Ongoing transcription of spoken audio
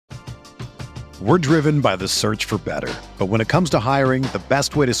We're driven by the search for better. But when it comes to hiring, the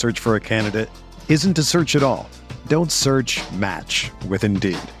best way to search for a candidate isn't to search at all. Don't search, match with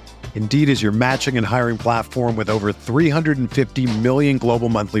Indeed. Indeed is your matching and hiring platform with over 350 million global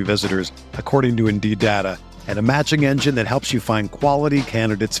monthly visitors, according to Indeed data, and a matching engine that helps you find quality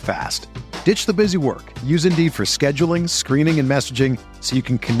candidates fast. Ditch the busy work. Use Indeed for scheduling, screening, and messaging so you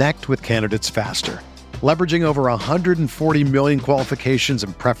can connect with candidates faster. Leveraging over 140 million qualifications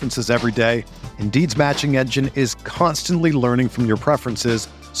and preferences every day, Indeed's matching engine is constantly learning from your preferences,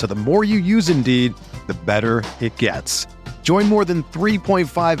 so the more you use Indeed, the better it gets. Join more than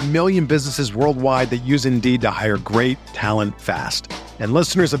 3.5 million businesses worldwide that use Indeed to hire great talent fast. And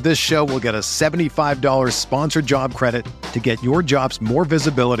listeners of this show will get a $75 sponsored job credit to get your jobs more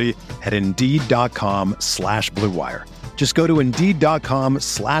visibility at Indeed.com/Blue Wire. Just go to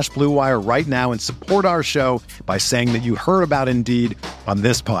Indeed.com/Blue Wire right now and support our show by saying that you heard about Indeed on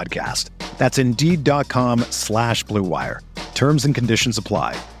this podcast. That's Indeed.com/Blue Wire. Terms and conditions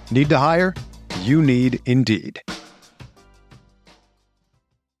apply. Need to hire? You need Indeed.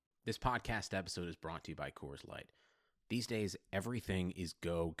 This podcast episode is brought to you by Coors Light. These days, everything is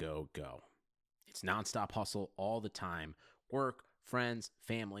go, go, go. It's nonstop hustle all the time. Work, friends,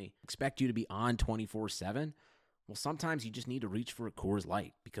 family, expect you to be on 24/7. Well, sometimes you just need to reach for a Coors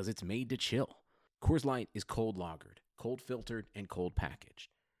Light because it's made to chill. Coors Light is cold lagered, cold filtered, and cold packaged.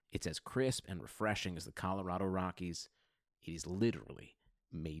 It's as crisp and refreshing as the Colorado Rockies. It is literally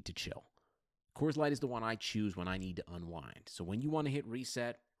made to chill. Coors Light is the one I choose when I need to unwind. So when you want to hit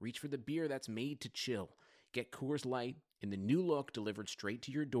reset, reach for the beer that's made to chill. Get Coors Light in the new look delivered straight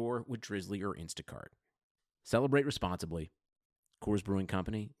to your door with Drizzly or Instacart. Celebrate responsibly. Coors Brewing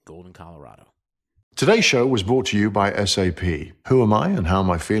Company, Golden, Colorado. Today's show was brought to you by SAP. Who am I and how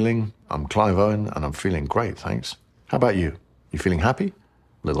am I feeling? I'm Clive Owen and I'm feeling great, thanks. How about you? You feeling happy?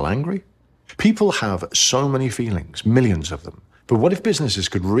 A little angry? People have so many feelings, millions of them. But what if businesses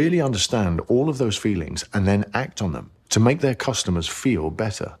could really understand all of those feelings and then act on them to make their customers feel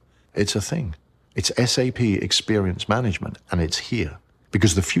better? It's a thing. It's SAP Experience Management, and it's here.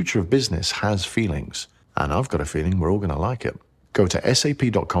 Because the future of business has feelings. And I've got a feeling we're all going to like it. Go to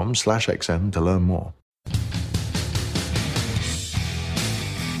sap.com/xm to learn more.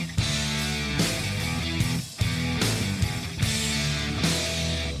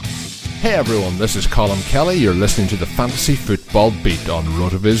 Hey everyone, this is Colin Kelly. You're listening to the Fantasy Football Beat on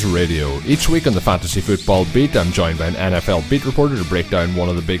RotoViz Radio. Each week on the Fantasy Football Beat, I'm joined by an NFL beat reporter to break down one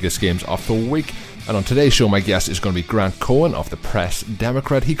of the biggest games of the week. And on today's show, my guest is going to be Grant Cohn of the Press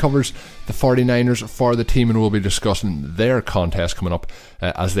Democrat. He covers the 49ers for the team, and we'll be discussing their contest coming up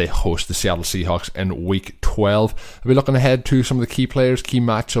as they host the Seattle Seahawks in Week 12. We'll be looking ahead to some of the key players, key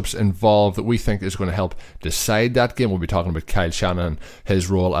matchups involved that we think is going to help decide that game. We'll be talking about Kyle Shanahan, his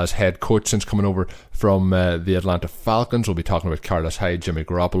role as head coach since coming over from the Atlanta Falcons. We'll be talking about Carlos Hyde, Jimmy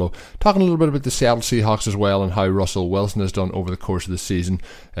Garoppolo, talking a little bit about the Seattle Seahawks as well and how Russell Wilson has done over the course of the season.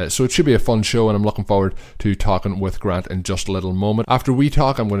 So it should be a fun show, and I'm looking forward to talking with Grant in just a little moment. After we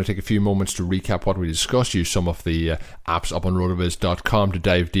talk, I'm going to take a few moments to recap what we discussed, use some of the apps up on rotoviz.com to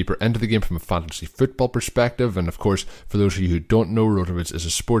dive deeper into the game from a fantasy football perspective. And of course, for those of you who don't know, RotoViz is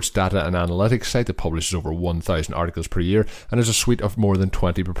a sports data and analytics site that publishes over 1,000 articles per year and has a suite of more than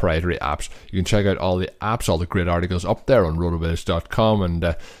 20 proprietary apps. You can check out all the apps, all the great articles up there on rotoviz.com, and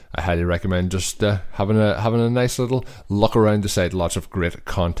I highly recommend just having a nice little look around the site. Lots of great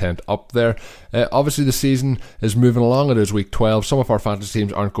content up there. Obviously the season is moving along. It is week 12. Some of our fantasy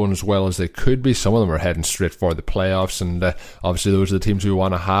teams aren't going as well as they could be. Some of them are heading straight for the playoffs, and obviously those are the teams we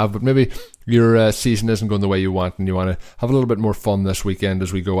want to have, but maybe your season isn't going the way you want and you want to have a little bit more fun this weekend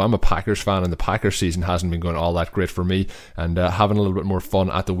as we go. I'm a Packers fan, and the Packers season hasn't been going all that great for me, and having a little bit more fun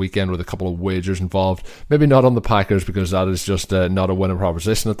at the weekend with a couple of wagers involved. Maybe not on the Packers because that is just not a winning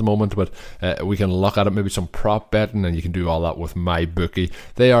proposition at the moment, but we can look at it, maybe some prop betting, and you can do all that with MyBookie.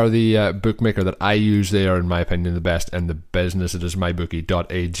 They are the bookmaker that I use. They are, in my opinion, the best in the business. It is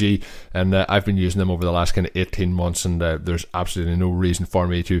mybookie.ag, and I've been using them over the last kind of 18 months, and there's absolutely no reason for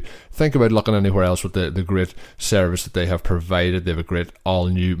me to think about looking anywhere else with the great service that they have provided. They have a great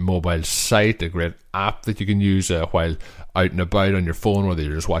all-new mobile site, a great app that you can use while out and about on your phone, whether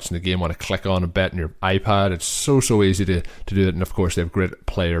you're just watching the game, want to click on a bet on your iPad. It's so easy to do it. And of course they have great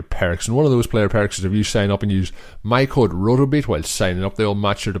player perks, and one of those player perks is if you sign up and use my code ROTOBEAT while signing up, they'll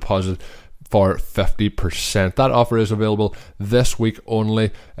match your deposit for 50%. That offer is available this week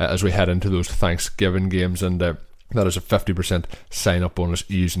only as we head into those Thanksgiving games, and That is a 50% sign-up bonus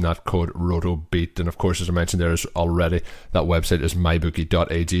using that code ROTOBEAT. And of course, as I mentioned there is already, that website is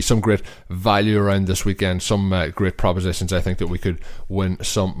mybookie.ag. Some great value around this weekend, some great propositions I think that we could win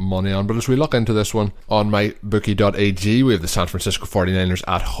some money on. But as we look into this one on mybookie.ag, we have the San Francisco 49ers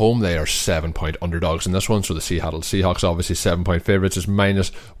at home. They are 7-point underdogs in this one. So the Seattle Seahawks, obviously 7-point favourites, is minus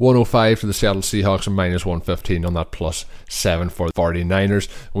 105 for the Seattle Seahawks and minus 115 on that plus 7 for the 49ers.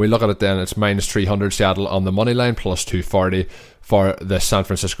 When we look at it then, it's minus 300 Seattle on the money line, plus 240 for the San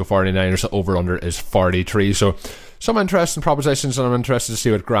Francisco 49ers. The over-under is 43. So some interesting propositions, and I'm interested to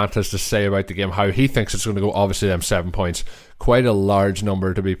see what Grant has to say about the game, how he thinks it's going to go. Obviously them 7 points, quite a large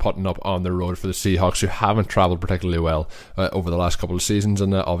number to be putting up on the road for the Seahawks, who haven't travelled particularly well over the last couple of seasons,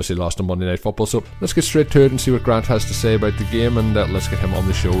 and obviously lost on Monday Night Football. So let's get straight to it and see what Grant has to say about the game, and let's get him on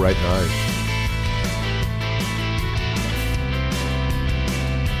the show right now.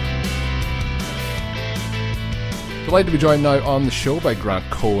 Delighted to be joined now on the show by Grant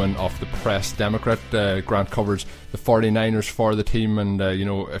Cohn of the Press Democrat. Grant covers the 49ers for the team, and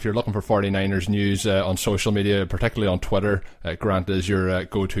if you're looking for 49ers news on social media, particularly on Twitter, Grant is your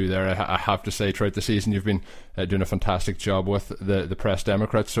go-to there. I have to say, throughout the season you've been doing a fantastic job with the Press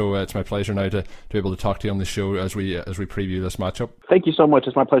Democrat, so it's my pleasure now to be able to talk to you on the show as we preview this matchup. Thank you so much.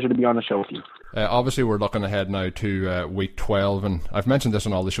 It's my pleasure to be on the show with you. Obviously we're looking ahead now to week 12, and I've mentioned this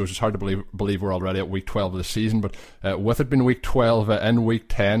on all the shows. It's hard to believe we're already at week 12 of the season, but with it being week 12, in week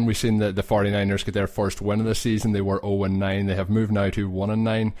 10 we've seen the 49ers get their first win of the season. They were 0-9. They have moved now to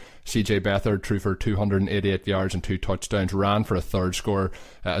 1-9. CJ Beathard threw for 288 yards and 2 touchdowns, ran for a third score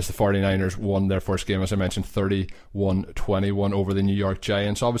as the 49ers won their first game, as I mentioned, 31-21 over the New York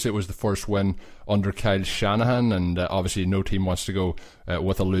Giants. Obviously it was the first win under Kyle Shanahan, and obviously no team wants to go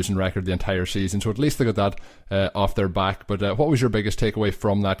with a losing record the entire season, so at least they got that off their back. But what was your biggest takeaway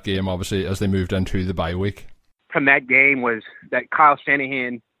from that game, obviously, as they moved into the bye week? From that game was that Kyle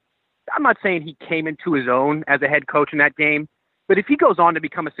Shanahan, I'm not saying he came into his own as a head coach in that game, but if he goes on to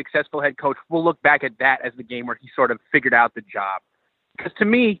become a successful head coach, we'll look back at that as the game where he sort of figured out the job. Because to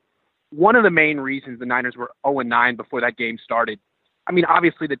me, one of the main reasons the Niners were 0-9 before that game started, I mean,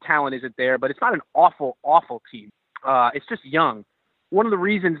 obviously the talent isn't there, but it's not an awful, awful team. It's just young. One of the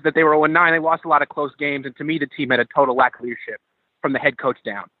reasons that they were 0-9, they lost a lot of close games, and to me, the team had a total lack of leadership from the head coach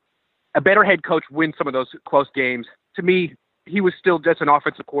down. A better head coach wins some of those close games. To me, he was still just an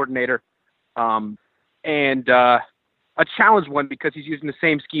offensive coordinator, and a challenged one because he's using the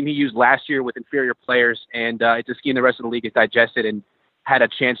same scheme he used last year with inferior players, and it's a scheme the rest of the league has digested and had a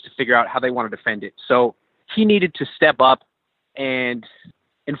chance to figure out how they want to defend it. So he needed to step up and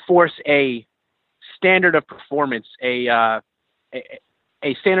enforce a standard of performance, a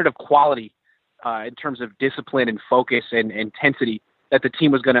standard of quality in terms of discipline and focus and intensity that the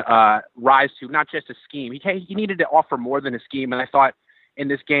team was going to rise to, not just a scheme. He needed to offer more than a scheme, and I thought in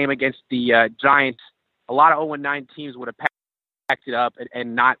this game against the Giants, a lot of 0-9 teams would have packed it up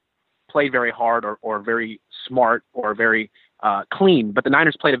and not played very hard or very smart or very clean. But the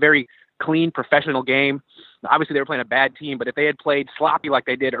Niners played a very clean, professional game. Obviously, they were playing a bad team, but if they had played sloppy like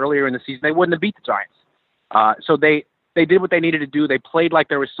they did earlier in the season, they wouldn't have beat the Giants. So they did what they needed to do. They played like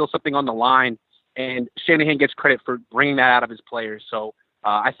there was still something on the line, and Shanahan gets credit for bringing that out of his players. So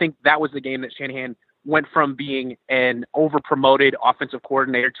I think that was the game that Shanahan went from being an over-promoted offensive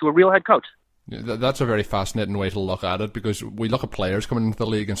coordinator to a real head coach. That's a very fascinating way to look at it, because we look at players coming into the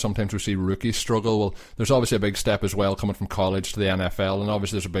league and sometimes we see rookies struggle. Well, there's obviously a big step as well coming from college to the NFL, and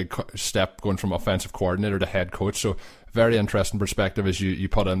obviously there's a big step going from offensive coordinator to head coach. So very interesting perspective as you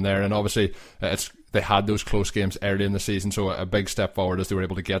put in there, and obviously they had those close games early in the season, so a big step forward as they were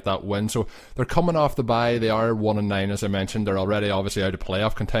able to get that win. So they're coming off the bye. They are 1-9, as I mentioned. They're already obviously out of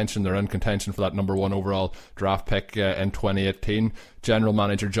playoff contention. They're in contention for that number 1 overall draft pick in 2018. General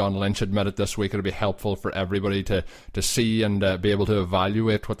Manager John Lynch admitted this week it'll be helpful for everybody to see and be able to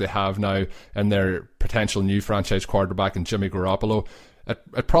evaluate what they have now in their potential new franchise quarterback in Jimmy Garoppolo.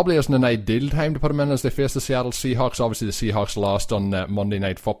 It probably isn't an ideal time to put him in as they face the Seattle Seahawks. Obviously the Seahawks lost on Monday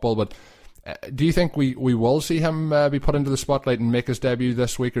Night Football, but do you think we will see him be put into the spotlight and make his debut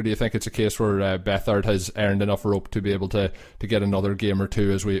this week, or do you think it's a case where Beathard has earned enough rope to be able to get another game or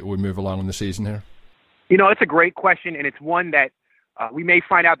two as we move along in the season here? You know, it's a great question, and it's one that we may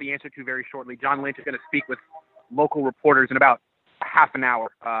find out the answer to very shortly. John Lynch is going to speak with local reporters in about half an hour.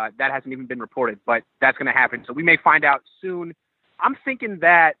 That hasn't even been reported, but that's going to happen. So we may find out soon. I'm thinking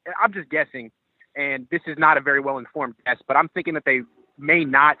that, I'm just guessing, and this is not a very well-informed guess, but I'm thinking that they may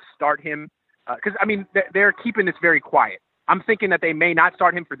not start him because, I mean, they're keeping this very quiet. I'm thinking that they may not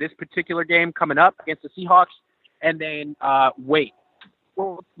start him for this particular game coming up against the Seahawks and then wait.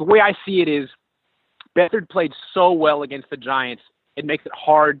 Well, the way I see it is Beathard played so well against the Giants, it makes it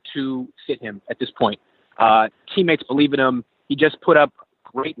hard to sit him at this point. Teammates believe in him. He just put up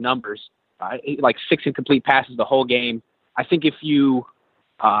great numbers, like 6 incomplete passes the whole game. I think if you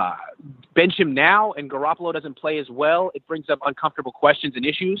bench him now and Garoppolo doesn't play as well, it brings up uncomfortable questions and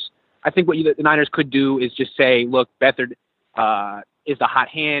issues. I think what the Niners could do is just say, look, Beathard is the hot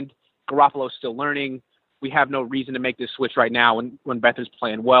hand. Garoppolo's still learning. We have no reason to make this switch right now when Beathard's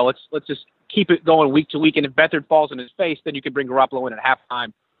playing well. Let's just keep it going week to week. And if Beathard falls in his face, then you can bring Garoppolo in at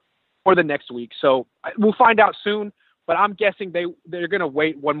halftime or the next week. So we'll find out soon, but I'm guessing they're going to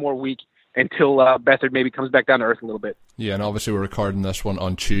wait one more week until Beathard maybe comes back down to earth a little bit. Yeah, and obviously we're recording this one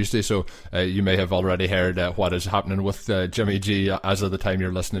on Tuesday, so you may have already heard what is happening with Jimmy G as of the time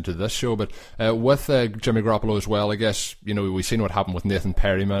you're listening to this show. But with Jimmy Garoppolo as well, I guess, we've seen what happened with Nathan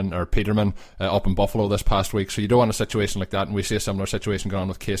Peterman up in Buffalo this past week, so you don't want a situation like that, and we see a similar situation going on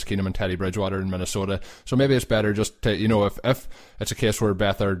with Case Keenum and Teddy Bridgewater in Minnesota. So maybe it's better just to, if it's a case where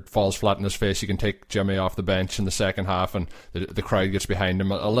Beathard falls flat in his face, you can take Jimmy off the bench in the second half and the crowd gets behind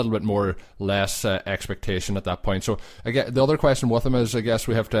him. A little bit more less expectation at that point. So again, the other question with him is, I guess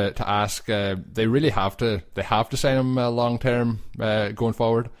we have to ask, they really have to sign him long term going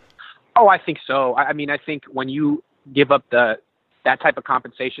forward. Oh, I think so. I mean, I think when you give up that type of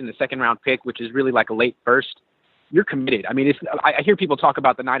compensation, the second round pick, which is really like a late first, you're committed. I mean, I hear people talk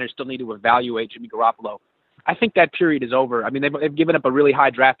about the Niners still need to evaluate Jimmy Garoppolo. I think that period is over. I mean, they've given up a really high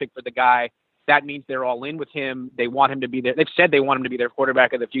draft pick for the guy. That means they're all in with him. They want him to be there. They've said they want him to be their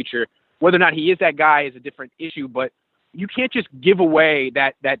quarterback of the future. Whether or not he is that guy is a different issue, but you can't just give away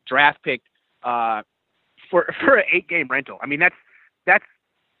that draft pick for an 8-game rental. I mean, that's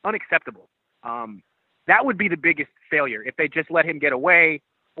unacceptable. That would be the biggest failure if they just let him get away,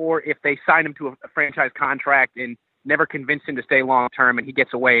 or if they sign him to a franchise contract and never convince him to stay long term and he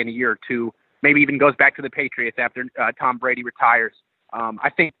gets away in a year or two, maybe even goes back to the Patriots after Tom Brady retires. I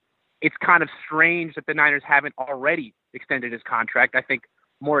think it's kind of strange that the Niners haven't already extended his contract. I think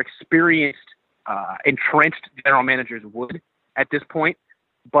more experienced, entrenched general managers would at this point.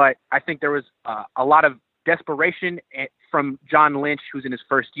 But I think there was a lot of desperation from John Lynch, who's in his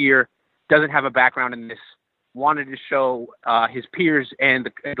first year, doesn't have a background in this, wanted to show his peers and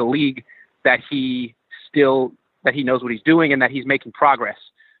the league that he knows what he's doing and that he's making progress.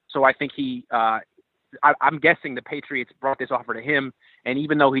 So I think I'm guessing the Patriots brought this offer to him, and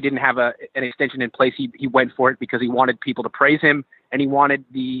even though he didn't have an extension in place, he went for it because he wanted people to praise him, and he wanted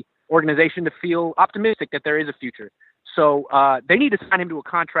the organization to feel optimistic that there is a future. So they need to sign him to a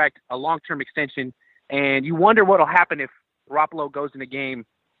contract, a long-term extension, and you wonder what will happen if Garoppolo goes in a game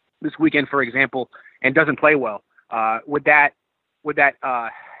this weekend, for example, and doesn't play well. Would that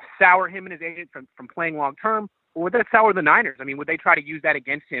sour him and his agent from playing long-term? Or would that sour the Niners? I mean, would they try to use that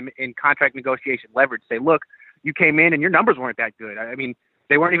against him in contract negotiation leverage? Say, look, you came in and your numbers weren't that good. I mean,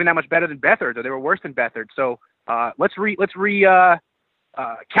 they weren't even that much better than Beathard, or they were worse than Beathard. So let's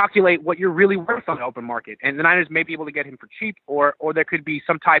calculate what you're really worth on the open market. And the Niners may be able to get him for cheap, or there could be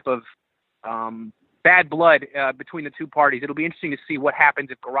some type of bad blood between the two parties. It'll be interesting to see what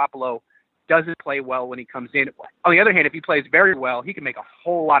happens if Garoppolo doesn't play well when he comes in. On the other hand, if he plays very well, he can make a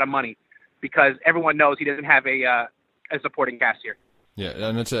whole lot of money, because everyone knows he doesn't have a supporting cast here. Yeah,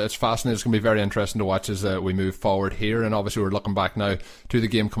 and it's fascinating. It's going to be very interesting to watch as we move forward here. And obviously, we're looking back now to the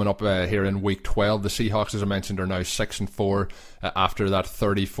game coming up here in Week 12. The Seahawks, as I mentioned, are now 6-4 after that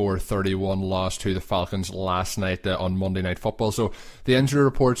 34-31 loss to the Falcons last night on Monday Night Football. So the injury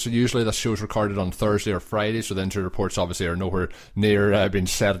reports, usually this show's recorded on Thursday or Friday, so the injury reports obviously are nowhere near being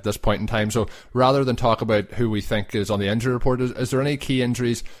set at this point in time. So rather than talk about who we think is on the injury report, is there any key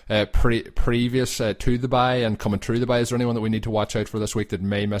injuries previous to the bye and coming through the bye? Is there anyone that we need to watch out for this week that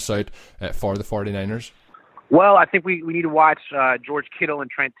may miss out for the 49ers? Well, I think we need to watch George Kittle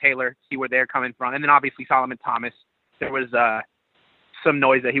and Trent Taylor, see where they're coming from. And then obviously Solomon Thomas. There was some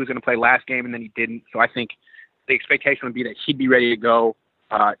noise that he was going to play last game and then he didn't. So I think the expectation would be that he'd be ready to go.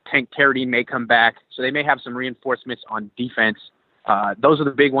 Tank Carradine may come back. So they may have some reinforcements on defense. Those are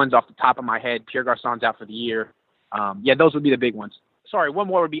the big ones off the top of my head. Pierre Garçon's out for the year. Those would be the big ones. Sorry, one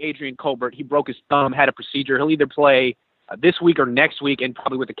more would be Adrian Colbert. He broke his thumb, had a procedure. He'll either play this week or next week, and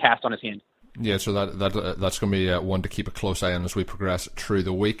probably with a cast on his hand. Yeah, so that's going to be one to keep a close eye on as we progress through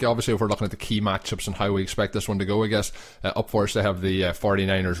the week. Obviously, if we're looking at the key matchups and how we expect this one to go, I guess up first they have the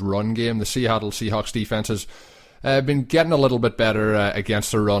 49ers run game. The Seattle Seahawks defense has been getting a little bit better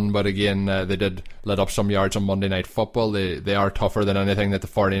against the run, but again, they did let up some yards on Monday Night Football. They are tougher than anything that the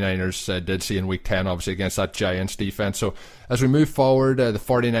 49ers did see in Week 10, obviously, against that Giants defense. So as we move forward, the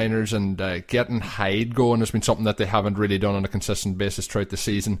 49ers and getting Hyde going has been something that they haven't really done on a consistent basis throughout the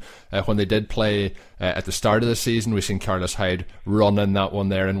season. When they did play at the start of the season, we've seen Carlos Hyde run in that one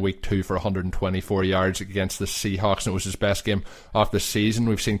there in Week 2 for 124 yards against the Seahawks, and it was his best game of the season.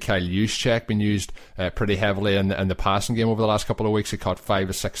 We've seen Kyle Juszczyk being used pretty heavily in the passing game over the last couple of weeks. He caught 5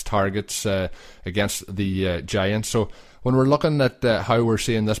 of 6 targets against the Giants. So when we're looking at how we're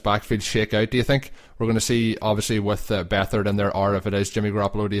seeing this backfield shake out, do you think we're going to see, obviously with Beathard in there, or if it is Jimmy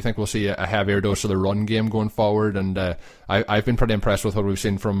Garoppolo, do you think we'll see a heavier dose of the run game going forward? And I've been pretty impressed with what we've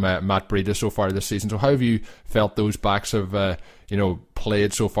seen from Matt Breida so far this season. So how have you felt those backs have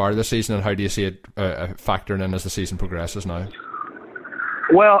played so far this season, and how do you see it factoring in as the season progresses now?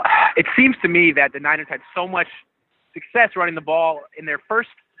 Well, it seems to me that the Niners had so much success running the ball in their first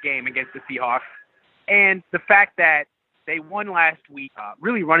game against the Seahawks, and the fact that they won last week,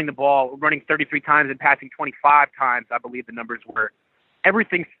 really running the ball, running 33 times and passing 25 times, I believe the numbers were.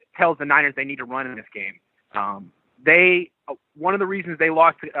 Everything tells the Niners they need to run in this game. One of the reasons they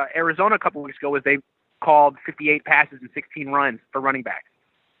lost to Arizona a couple weeks ago was they called 58 passes and 16 runs for running backs.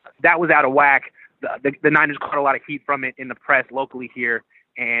 That was out of whack. The Niners caught a lot of heat from it in the press locally here,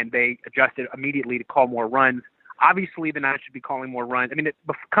 and they adjusted immediately to call more runs. Obviously, the Niners should be calling more runs. I mean,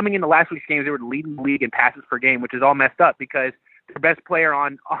 coming into last week's games, they were leading the league in passes per game, which is all messed up because their best player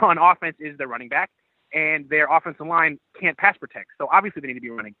on offense is their running back, and their offensive line can't pass protect. So obviously they need to be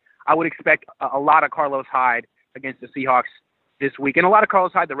running. I would expect a lot of Carlos Hyde against the Seahawks this week, and a lot of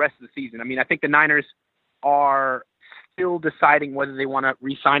Carlos Hyde the rest of the season. I mean, I think the Niners are still deciding whether they want to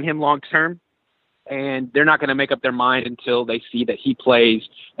re-sign him long-term, and they're not going to make up their mind until they see that he plays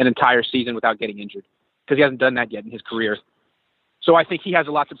an entire season without getting injured, because he hasn't done that yet in his career. So I think he has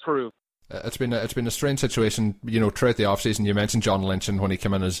a lot to prove. It's been a strange situation, throughout the offseason. You mentioned John Lynch, and when he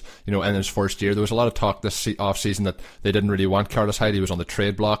came in as, in his first year, there was a lot of talk this offseason that they didn't really want Carlos Hyde. He was on the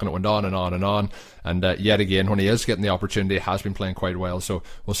trade block, and it went on and on and on. And yet again, when he is getting the opportunity, he has been playing quite well. So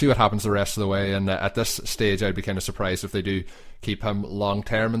we'll see what happens the rest of the way. And at this stage, I'd be kind of surprised if they do keep him long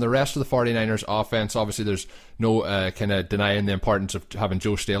term. And the rest of the 49ers offense, obviously there's no kind of denying the importance of having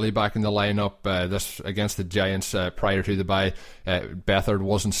Joe Staley back in the lineup. This against the Giants prior to the bye, Beathard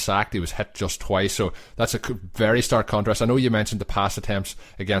wasn't sacked, he was hit just twice, so that's a very stark contrast. I know you mentioned the pass attempts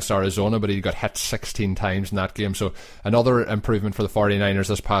against Arizona, but he got hit 16 times in that game. So another improvement for the 49ers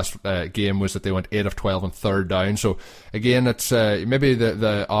this past game was that they went 8 of 12 on third down. So again, it's maybe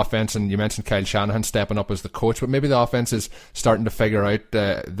the offense, and you mentioned Kyle Shanahan stepping up as the coach, but maybe the offense is starting to figure out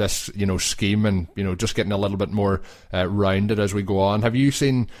this scheme, and just getting a little bit more rounded as we go on. Have you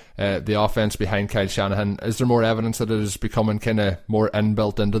seen the offense behind Kyle Shanahan? Is there more evidence that it is becoming kind of more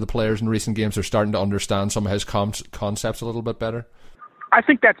inbuilt into the players in recent games? They're starting to understand some of his concepts a little bit better? I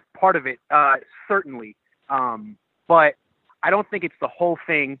think that's part of it, certainly. But I don't think it's the whole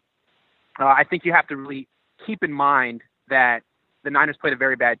thing. I think you have to really keep in mind that the Niners played a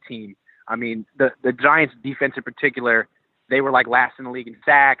very bad team. I mean, the Giants defense in particular, they were like last in the league in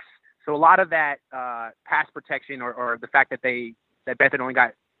sacks. So a lot of that pass protection, or the fact that Beathard only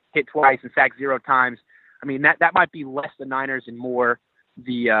got hit twice and sacked 0 times, I mean, that might be less the Niners and more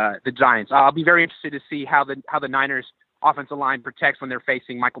the Giants. I'll be very interested to see how the Niners offensive line protects when they're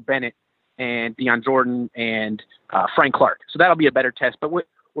facing Michael Bennett and Deion Jordan and Frank Clark. So that'll be a better test. But what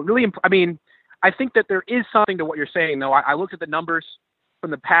really, I mean, I think that there is something to what you're saying, though. I looked at the numbers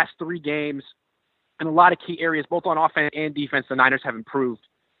from the past 3 games, and a lot of key areas, both on offense and defense, the Niners have improved.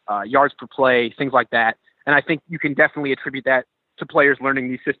 Yards per play, things like that. And I think you can definitely attribute that to players learning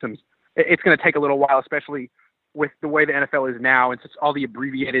these systems. It's going to take a little while, especially with the way the NFL is now, and since all the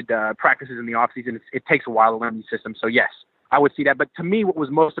abbreviated practices in the offseason, it takes a while to learn these systems. So yes, I would see that. But to me, what was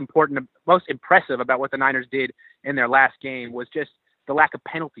most important, most impressive about what the Niners did in their last game was just the lack of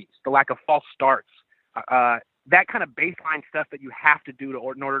penalties, the lack of false starts, that kind of baseline stuff that you have to do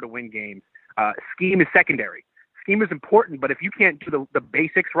in order to win games. Scheme is secondary. Scheme is important, but if you can't do the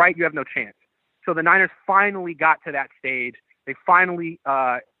basics right, you have no chance. So the Niners finally got to that stage. They finally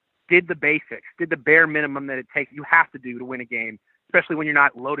did the basics, did the bare minimum that you have to do to win a game, especially when you're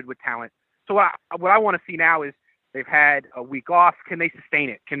not loaded with talent. So what I want to see now is they've had a week off. Can they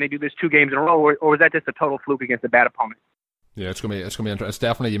sustain it? Can they do this 2 games in a row, or was that just a total fluke against a bad opponent? Yeah, it's gonna be interesting. It's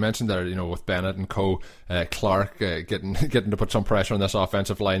definitely, you mentioned there, with Bennett and Clark getting to put some pressure on this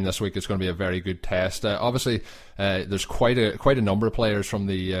offensive line this week. It's going to be a very good test. Obviously, there's quite a number of players from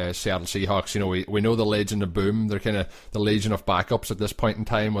the Seattle Seahawks. We know the Legion of Boom. They're kind of the Legion of backups at this point in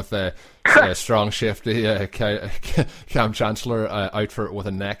time, with Strong Shifty, Cam Chancellor out with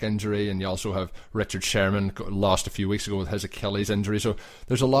a neck injury, and you also have Richard Sherman lost a few weeks ago with his Achilles injury. So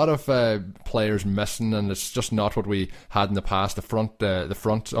there's a lot of players missing, and it's just not what we had in the past. The front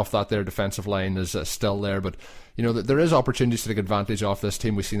of that their defensive line is still there, but there is opportunities to take advantage of this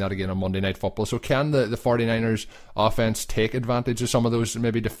team. We've seen that again on Monday Night Football. So can the 49ers offense take advantage of some of those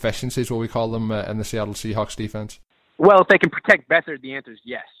maybe deficiencies, what we call them, in the Seattle Seahawks defense? Well, if they can protect Beathard, the answer is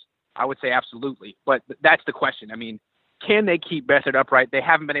yes. I would say absolutely. But that's the question. I mean, can they keep Beathard upright? They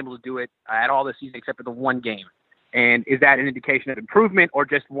haven't been able to do it at all this season except for the one game. And is that an indication of improvement or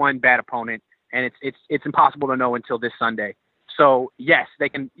just one bad opponent? And it's impossible to know until this Sunday. So yes, they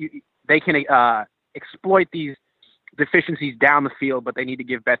can exploit these deficiencies down the field, but they need to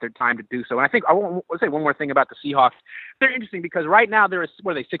give Beathard time to do so. And I think I want to say one more thing about the Seahawks. They're interesting because right now they're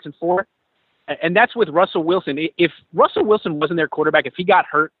 6-4, and that's with Russell Wilson. If Russell Wilson wasn't their quarterback, if he got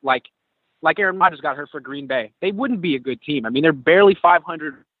hurt like Aaron Rodgers got hurt for Green Bay, they wouldn't be a good team. I mean, they're barely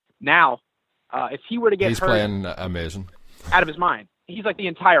 500 now. If he were to get hurt, he's playing amazing, out of his mind. He's like the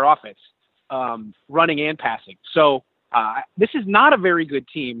entire offense, running and passing. So this is not a very good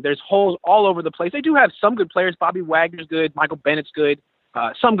team. There's holes all over the place. They do have some good players. Bobby Wagner's good. Michael Bennett's good.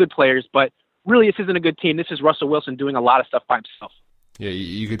 Some good players, but really this isn't a good team. This is Russell Wilson doing a lot of stuff by himself. Yeah,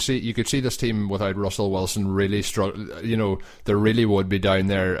 you could see this team without Russell Wilson really struggle. There really would be down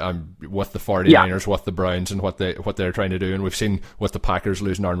there with the 49ers, with the Browns, and what they're trying to do. And we've seen with the Packers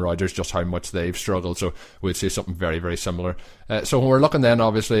losing Aaron Rodgers just how much they've struggled. So we'd see something very, very similar. So when we're looking then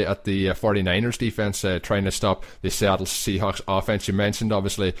obviously at the 49ers defense trying to stop the Seattle Seahawks offense, you mentioned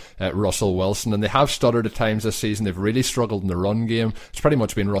obviously Russell Wilson, and they have stuttered at times this season. They've really struggled in the run game. It's pretty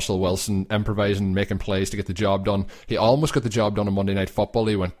much been Russell Wilson improvising, making plays to get the job done. He almost got the job done on Monday Night Football.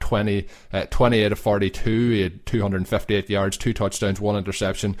 He went 28 of 42. He had 258 yards, 2 touchdowns, 1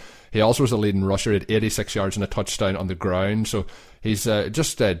 interception. He also was a leading rusher. He had 86 yards and a touchdown on the ground. So he's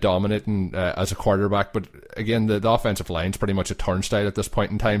just dominating as a quarterback. But again, the offensive line's pretty much a turnstile at this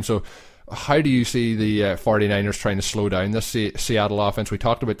point in time. So how do you see the 49ers trying to slow down this Seattle offense? We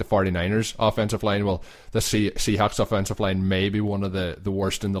talked about the 49ers offensive line. Well, the Seahawks offensive line may be one of the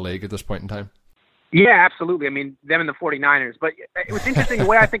worst in the league at this point in time. Yeah, absolutely. I mean, them and the 49ers. But it was interesting. The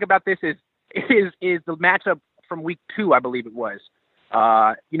way I think about this is the matchup from week 2, I believe it was.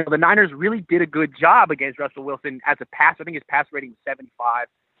 The Niners really did a good job against Russell Wilson as a pass. I think his pass rating was 75.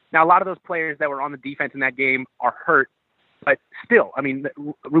 Now, a lot of those players that were on the defense in that game are hurt. But still, I mean,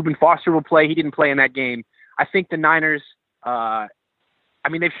 Reuben Foster will play. He didn't play in that game. I think the Niners,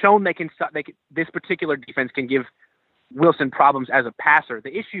 they've shown they can. This particular defense can give Wilson problems as a passer.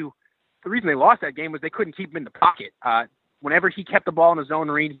 The reason they lost that game was they couldn't keep him in the pocket. Whenever he kept the ball in his own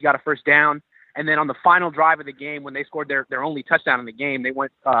read, he got a first down. And then on the final drive of the game, when they scored their only touchdown in the game, they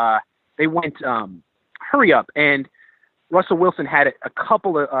went hurry up. And Russell Wilson had a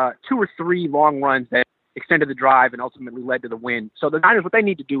couple of 2 or 3 long runs that extended the drive and ultimately led to the win. So the Niners, what they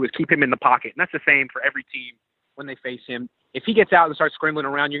need to do is keep him in the pocket. And that's the same for every team when they face him. If he gets out and starts scrambling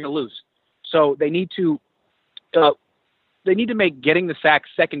around, you're going to lose. So they need to make getting the sack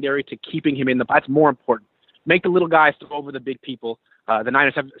secondary to keeping him in the. That's more important. Make the little guys throw over the big people. The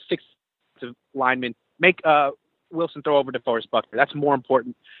Niners have 6 linemen. Make Wilson throw over DeForest Buckner. That's more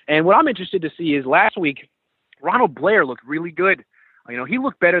important. And what I'm interested to see is last week, Ronald Blair looked really good. He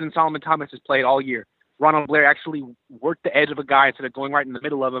looked better than Solomon Thomas has played all year. Ronald Blair actually worked the edge of a guy instead of going right in the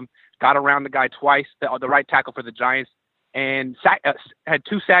middle of him, got around the guy twice, the right tackle for the Giants, and had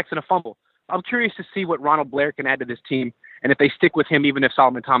 2 sacks and a fumble. I'm curious to see what Ronald Blair can add to this team and if they stick with him even if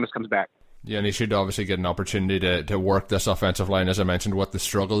Solomon Thomas comes back. Yeah, and he should obviously get an opportunity to work this offensive line, as I mentioned, with the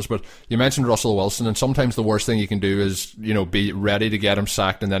struggles. But you mentioned Russell Wilson, and sometimes the worst thing you can do is, be ready to get him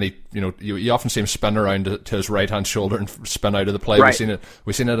sacked, and then you often see him spin around to his right-hand shoulder and spin out of the play. Right.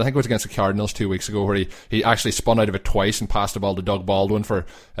 We've seen it, I think it was against the Cardinals 2 weeks ago, where he actually spun out of it twice and passed the ball to Doug Baldwin for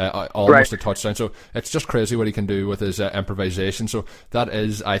almost a touchdown. So it's just crazy what he can do with his improvisation. So that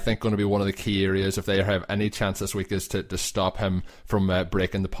is, I think, going to be one of the key areas, if they have any chance this week, is to stop him from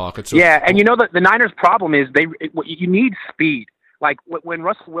breaking the pocket. So, yeah, and the Niners' problem is you need speed. Like when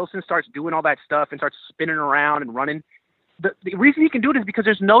Russell Wilson starts doing all that stuff and starts spinning around and running, the reason he can do it is because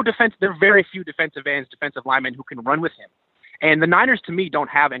there's no defense. There are very few defensive ends, defensive linemen who can run with him. And the Niners, to me, don't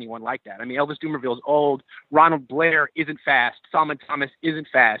have anyone like that. I mean, Elvis Dumerville's old. Ronald Blair isn't fast. Solomon Thomas isn't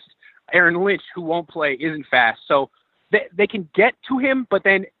fast. Aaron Lynch, who won't play, isn't fast. So they can get to him, but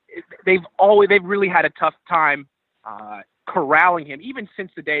then they've really had a tough time corralling him, even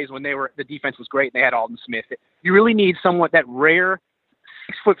since the days when the defense was great and they had Alden Smith. You really need that rare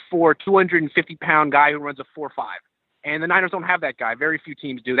 6'4", 250-pound guy who runs a 4.5. And the Niners don't have that guy. Very few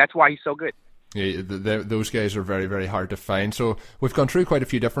teams do. That's why he's so good. Yeah, those guys are very, very hard to find. So we've gone through quite a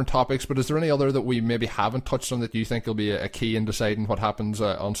few different topics, but is there any other that we maybe haven't touched on that you think will be a key in deciding what happens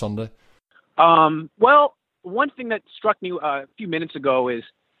on Sunday? Well, one thing that struck me a few minutes ago is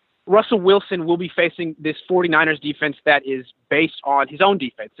Russell Wilson will be facing this 49ers defense that is based on his own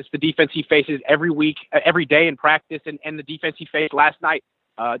defense. It's the defense he faces every week, every day in practice, and the defense he faced last night.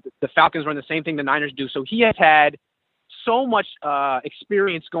 The Falcons run the same thing the Niners do. So he has had so much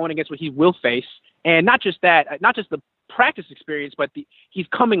experience going against what he will face, and not just that, not just the practice experience, but he's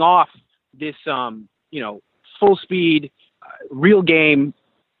coming off this full speed real game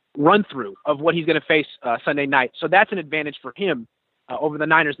run through of what he's going to face Sunday night. So that's an advantage for him over the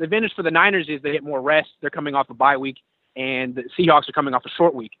Niners. The advantage for the Niners is they get more rest. They're coming off a bye week, and the Seahawks are coming off a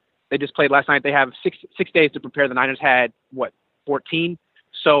short week. They just played last night. They have six days to prepare. The Niners had 14.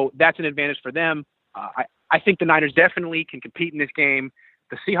 So that's an advantage for them. I think the Niners definitely can compete in this game.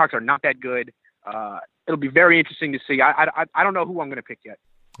 The Seahawks are not that good. It'll be very interesting to see. I don't know who I'm going to pick yet.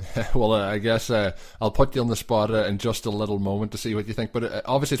 Well, I guess I'll put you on the spot in just a little moment to see what you think. But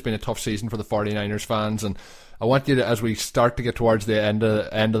obviously it's been a tough season for the 49ers fans, and I want you to, as we start to get towards the end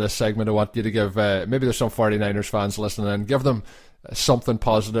of this segment, I want you to give, maybe there's some 49ers fans listening, and give them something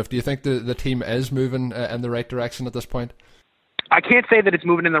positive. Do you think the team is moving in the right direction at this point? I can't say that it's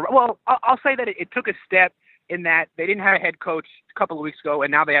moving in the right. Well, I'll say that it took a step in that they didn't have a head coach a couple of weeks ago,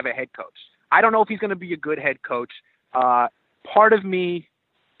 and now they have a head coach. I don't know if he's going to be a good head coach. Part of me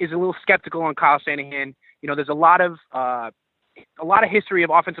is a little skeptical on Kyle Shanahan. There's a lot of history of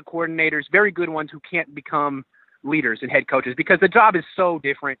offensive coordinators, very good ones, who can't become leaders and head coaches because the job is so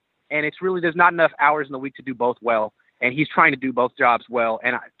different, and there's not enough hours in the week to do both well. And he's trying to do both jobs well.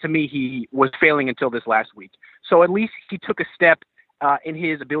 And to me, he was failing until this last week. So at least he took a step in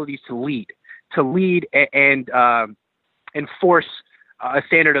his abilities to lead and enforce a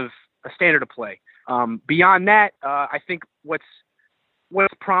standard of play. Beyond that, I think what's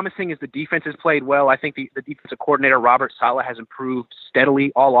promising is the defense has played well. I think the defensive coordinator, Robert Saleh, has improved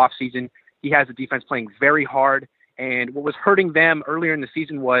steadily all offseason. He has the defense playing very hard. And what was hurting them earlier in the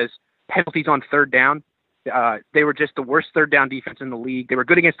season was penalties on third down. They were just the worst third down defense in the league. They were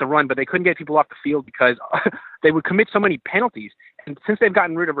good against the run, but they couldn't get people off the field because they would commit so many penalties. And since they've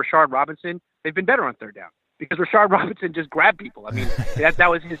gotten rid of Rashard Robinson, they've been better on third down because Rashard Robinson just grabbed people. I mean, that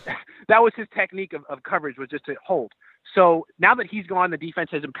was his technique of coverage, was just to hold. So now that he's gone, the defense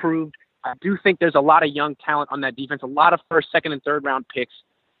has improved. I do think there's a lot of young talent on that defense, a lot of first, second, and third round picks,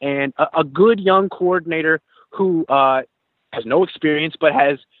 and a good young coordinator who has no experience but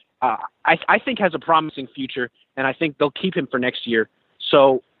has I think has a promising future, and I think they'll keep him for next year.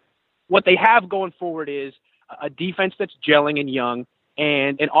 So what they have going forward is a defense that's gelling and young,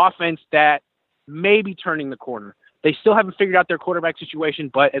 and an offense that may be turning the corner. They still haven't figured out their quarterback situation,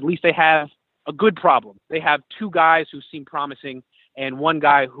 but at least they have a good problem. They have two guys who seem promising and one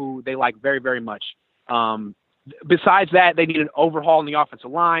guy who they like very, very much. Besides that, they need an overhaul in the offensive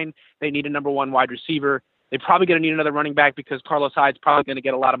line. They need a number one wide receiver. They're probably going to need another running back because Carlos Hyde's probably going to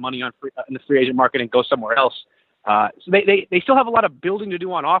get a lot of money in the free agent market and go somewhere else. So they still have a lot of building to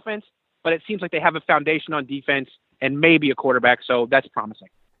do on offense, but it seems like they have a foundation on defense and maybe a quarterback, so that's promising.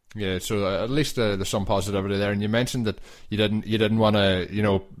 Yeah, so at least there's some positivity there. And you mentioned that you didn't want to,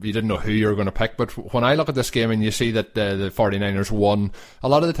 you didn't know who you were going to pick. But when I look at this game and you see that the 49ers won, a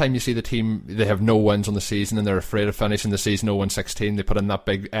lot of the time you see the team, they have no wins on the season and they're afraid of finishing the season 0-16. They put in that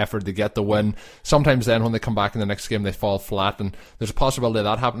big effort to get the win. Sometimes then when they come back in the next game, they fall flat. And there's a possibility of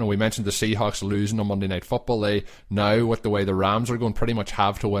that happening. We mentioned the Seahawks losing on Monday Night Football. They now, with the way the Rams are going, pretty much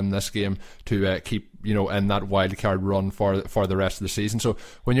have to win this game to keep in that wild card run for the rest of the season. So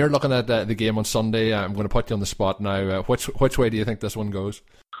when you're looking at the game on Sunday, I'm going to put you on the spot now. Which way do you think this one goes?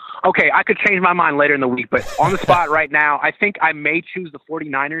 Okay, I could change my mind later in the week, but on the spot right now, I think I may choose the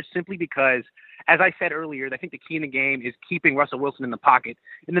 49ers simply because, as I said earlier, I think the key in the game is keeping Russell Wilson in the pocket.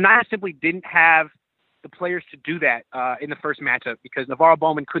 And the Niners simply didn't have the players to do that in the first matchup because Navarro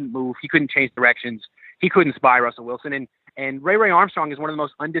Bowman couldn't move. He couldn't change directions. He couldn't spy Russell Wilson. And Ray Armstrong is one of the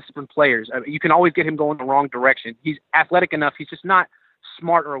most undisciplined players. You can always get him going the wrong direction. He's athletic enough. He's just not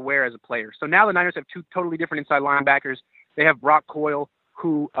smart or aware as a player. So now the Niners have two totally different inside linebackers. They have Brock Coyle,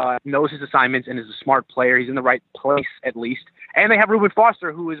 who knows his assignments and is a smart player. He's in the right place, at least. And they have Reuben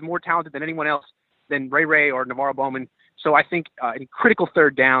Foster, who is more talented than anyone else than Ray or Navarro Bowman. So I think in critical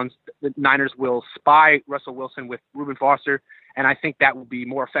third downs, the Niners will spy Russell Wilson with Reuben Foster, and I think that will be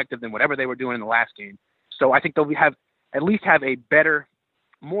more effective than whatever they were doing in the last game. So I think they'll at least have a better,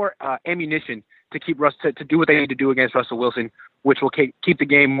 more ammunition to keep to do what they need to do against Russell Wilson, which will keep the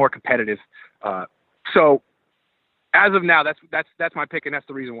game more competitive. So as of now, that's my pick, and that's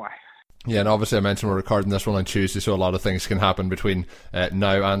the reason why. Yeah, and obviously I mentioned we're recording this one on Tuesday, so a lot of things can happen between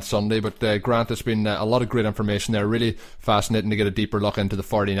now and Sunday. But Grant, there's been a lot of great information there. Really fascinating to get a deeper look into the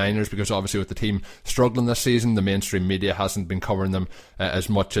 49ers, because obviously with the team struggling this season, the mainstream media hasn't been covering them as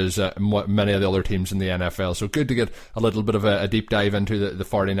much as many of the other teams in the NFL. So good to get a little bit of a deep dive into the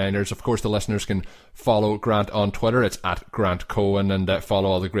 49ers. Of course, the listeners can follow Grant on Twitter. It's at Grant Cohn, and follow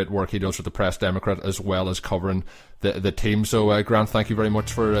all the great work he does with the Press Democrat, as well as covering the team. So Grant, thank you very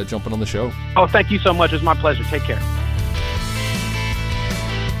much for jumping on the show. Oh, thank you so much. It's my pleasure. Take care.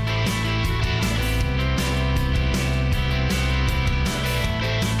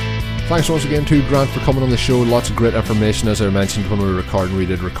 Thanks once again to Grant for coming on the show. Lots of great information. As I mentioned when we were recording, we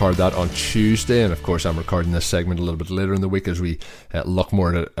did record that on Tuesday, and of course I'm recording this segment a little bit later in the week as we look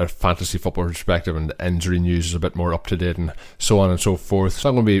more at a fantasy football perspective, and the injury news is a bit more up to date and so on and so forth. So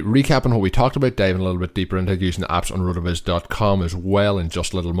I'm going to be recapping what we talked about, diving a little bit deeper into using the apps on rotoviz.com as well in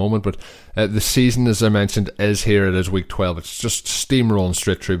just a little moment. But the season, as I mentioned, is here. It is week 12. It's just steamrolling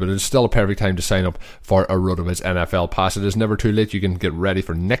straight through, but it is still a perfect time to sign up for a RotoViz NFL pass. It is never too late. You can get ready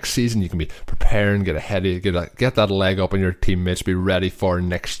for next season. You can be preparing, get ahead of you, get that leg up on your teammates, be ready for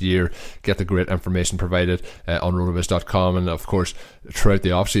next year, get the great information provided on rotoviz.com. And of course, throughout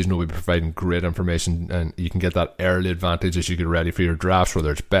the off season, we'll be providing great information, and you can get that early advantage as you get ready for your drafts,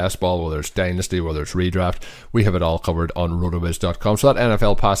 whether it's best ball, whether it's dynasty, whether it's redraft. We have it all covered on rotoviz.com. So that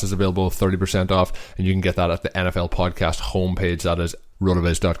NFL pass is available 30% off, and you can get that at the NFL podcast homepage. That is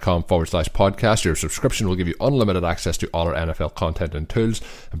rotoviz.com/podcast. Your subscription will give you unlimited access to all our NFL content and tools,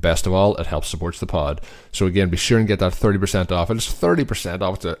 and best of all, it helps support the pod. So again, be sure and get that 30% off. It is 30%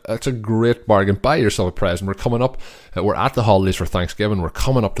 off. It's a great bargain. Buy yourself a present. We're coming up, we're at the holidays for Thanksgiving, we're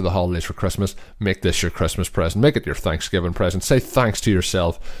coming up to the holidays for Christmas. Make this your Christmas present, make it your Thanksgiving present. Say thanks to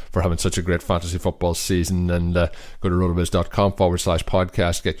yourself for having such a great fantasy football season, and go to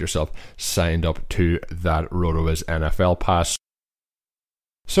rotoviz.com/podcast, get yourself signed up to that RotoViz NFL pass.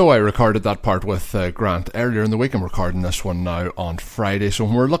 So I recorded that part with Grant earlier in the week. I'm recording this one now on Friday. So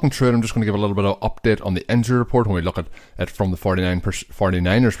when we're looking through it, I'm just going to give a little bit of update on the injury report when we look at it from the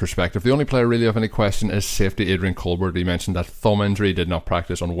 49ers perspective. The only player really of any question is safety Adrian Colbert. He mentioned that thumb injury, did not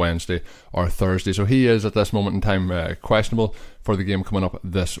practice on Wednesday or Thursday. So he is at this moment in time questionable for the game coming up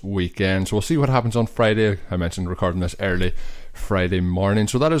this weekend. So we'll see what happens on Friday. I mentioned recording this early Friday morning.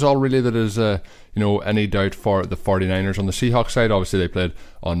 So that is all really that is any doubt for the 49ers. On the Seahawks side, obviously they played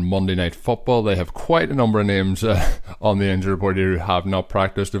on Monday Night Football. They have quite a number of names on the injury report here who have not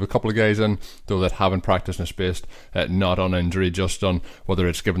practiced. They have a couple of guys in, though, that haven't practiced, and it's based not on injury, just on whether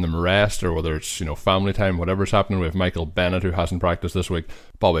it's giving them rest or whether it's family time, whatever's happening. We have Michael Bennett, who hasn't practiced this week.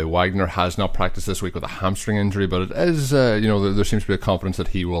 Bobby Wagner has not practiced this week with a hamstring injury, but it is there seems to be a confidence that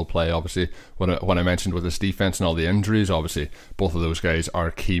he will play. Obviously, when I mentioned with his defense and all the injuries, obviously both of those guys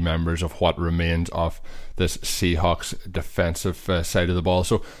are key members of what remains of this Seahawks defensive side of the ball.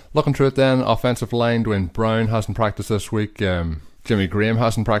 So looking through it then, offensive line, Dwayne Brown hasn't practiced this week. Jimmy Graham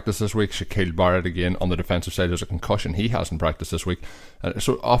hasn't practiced this week. Shaquille Barrett, again, on the defensive side, has a concussion. He hasn't practiced this week.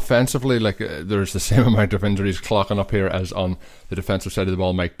 So offensively, there's the same amount of injuries clocking up here as on the defensive side of the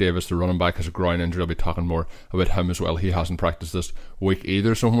ball. Mike Davis, the running back, has a groin injury. I'll be talking more about him as well. He hasn't practiced this week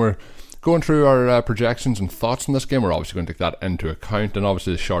either. So when we're going through our projections and thoughts on this game, we're obviously going to take that into account. And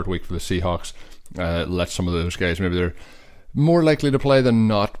obviously the short week for the Seahawks let some of those guys, maybe they're more likely to play than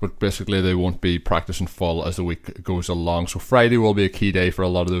not, but basically they won't be practicing full as the week goes along. So Friday will be a key day for a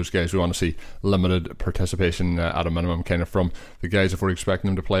lot of those guys. We want to see limited participation at a minimum kind of from the guys if we're expecting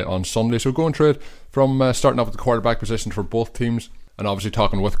them to play on Sunday. So going through it from starting off with the quarterback position for both teams, and obviously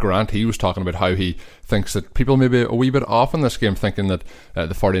talking with Grant, he was talking about how he thinks that people may be a wee bit off in this game, thinking that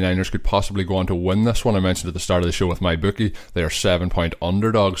the 49ers could possibly go on to win this one. I mentioned at the start of the show with my bookie, they are 7-point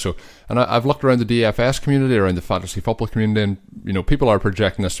underdogs. So, and I've looked around the DFS community, around the fantasy football community, and people are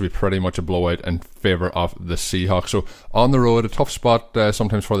projecting this to be pretty much a blowout in favour of the Seahawks. So on the road, a tough spot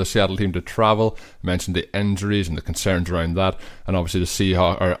sometimes for the Seattle team to travel. I mentioned the injuries and the concerns around that, and obviously the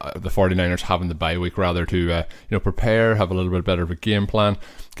 49ers having the bye week rather to prepare, have a little bit better of a game plan,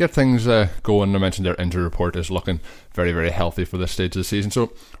 get things going. I mentioned their injury report is looking very, very healthy for this stage of the season.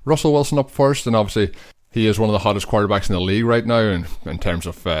 So Russell Wilson up first, and obviously He is one of the hottest quarterbacks in the league right now, and in terms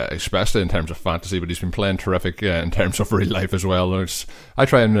of, especially in terms of fantasy, but he's been playing terrific in terms of real life as well. I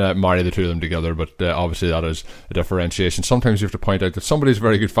try and marry the two of them together, but obviously that is a differentiation. Sometimes you have to point out that somebody's a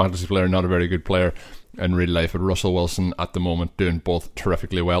very good fantasy player, not a very good player in real life. But Russell Wilson at the moment doing both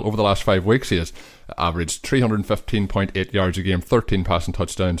terrifically well. Over the last 5 weeks, he has averaged 315.8 yards a game, 13 passing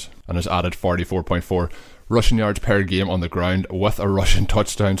touchdowns, and has added 44.4 rushing yards per game on the ground with a rushing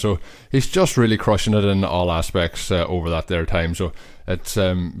touchdown. So he's just really crushing it in all aspects over that there time. So it's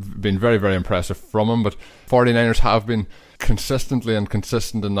been very, very impressive from him. But 49ers have been consistently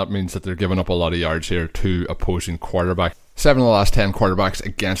inconsistent, and that means that they're giving up a lot of yards here to opposing quarterback. 7 of the last 10 quarterbacks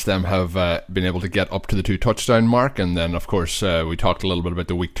against them have been able to get up to the 2 touchdown mark. And then, of course, we talked a little bit about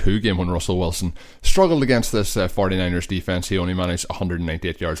the Week 2 game when Russell Wilson struggled against this 49ers defense. He only managed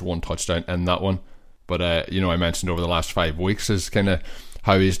 198 yards, 1 touchdown in that one. But, I mentioned over the last 5 weeks is kind of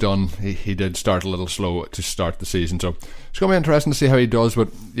how he's done. He did start a little slow to start the season. So it's going to be interesting to see how he does. But,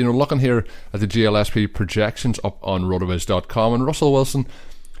 looking here at the GLSP projections up on rotoviz.com, and Russell Wilson,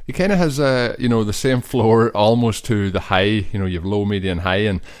 he kind of has, the same floor almost to the high. You have low, medium, high,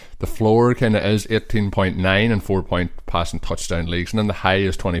 and the floor kind of is 18.9 and 4-point passing touchdown leagues, and then the high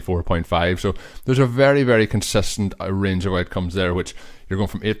is 24.5. So there's a very, very consistent range of outcomes there, which you're going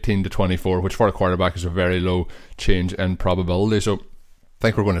from 18 to 24, which for a quarterback is a very low change in probability. So I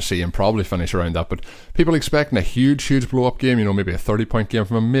think we're going to see him probably finish around that. But people expecting a huge blow-up game, maybe a 30-point game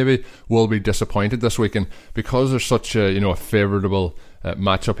from him, maybe will be disappointed this weekend because there's such a favourable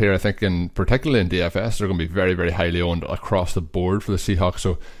matchup here. I think, particularly in DFS, they're going to be very, very highly owned across the board for the Seahawks.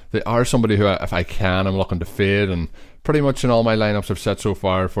 So they are somebody who, if I can, I'm looking to fade, and pretty much in all my lineups I've set so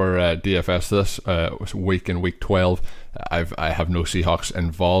far for DFS this week in week 12, I have no Seahawks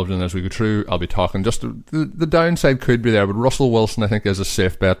involved, and as we go through I'll be talking just the downside could be there, but Russell Wilson I think is a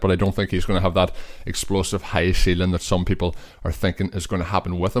safe bet, but I don't think he's going to have that explosive high ceiling that some people are thinking is going to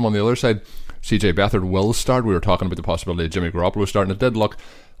happen with him. On the other side, CJ Beathard will start. We were talking about the possibility of Jimmy Garoppolo starting. It did look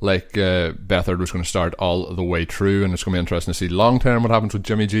like Beathard was going to start all the way through, and it's going to be interesting to see long term what happens with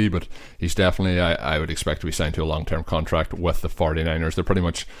Jimmy G, but he's definitely, I would expect to be signed to a long term contract with the 49ers. They pretty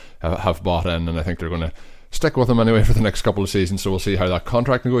much have bought in, and I think they're going to stick with him anyway for the next couple of seasons, so we'll see how that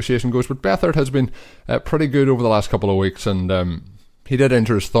contract negotiation goes. But Beathard has been pretty good over the last couple of weeks, and he did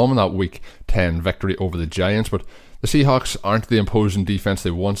injure his thumb in that week 10 victory over the Giants, but the Seahawks aren't the imposing defense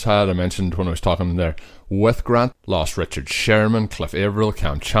they once had. I mentioned when I was talking there with Grant, lost Richard Sherman, Cliff Averill,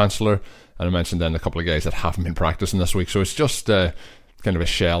 Cam Chancellor, and I mentioned then a couple of guys that haven't been practicing this week, so it's just kind of a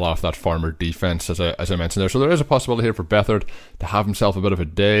shell off that former defense, as I mentioned there. So there is a possibility here for Beathard to have himself a bit of a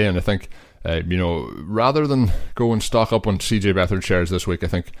day, and I think rather than go and stock up on CJ Beathard shares this week, I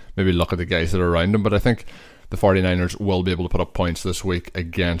think maybe look at the guys that are around him. But I think the 49ers will be able to put up points this week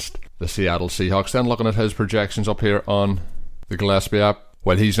against the Seattle Seahawks. Then looking at his projections up here on the Gillespie app,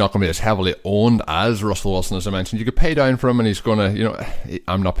 well, he's not going to be as heavily owned as Russell Wilson, as I mentioned. You could pay down for him, and he's going to,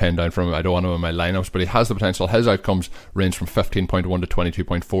 I'm not paying down for him. I don't want him in my lineups, but he has the potential. His outcomes range from 15.1 to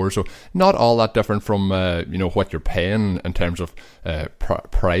 22.4, so not all that different from what you're paying in terms of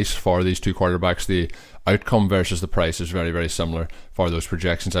price for these two quarterbacks. The outcome versus the price is very, very similar for those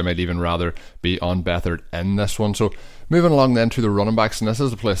projections. I might even rather be on Beathard in this one. So moving along then to the running backs, and this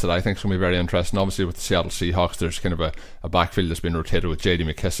is the place that I think is going to be very interesting. Obviously with the Seattle Seahawks, there's kind of a backfield that's been rotated with J.D.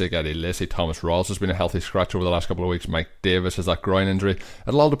 McKissick, Eddie Lacy, Thomas Rawls has been a healthy scratch over the last couple of weeks. Mike Davis has that groin injury.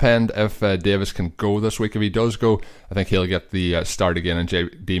 It'll all depend if Davis can go this week. If he does go, I think he'll get the start again, and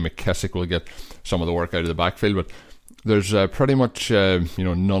J.D. McKissick will get some of the work out of the backfield. But there's pretty much none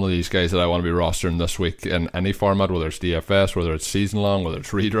of these guys that I want to be rostering this week in any format, whether it's DFS, whether it's season long, whether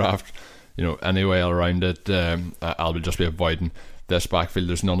it's redraft, any way around it. I'll just be avoiding this backfield.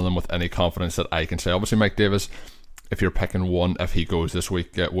 There's none of them with any confidence that I can say. Obviously Mike Davis, if you're picking one, if he goes this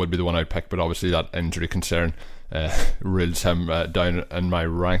week, would be the one I'd pick, but obviously that injury concern reels him down in my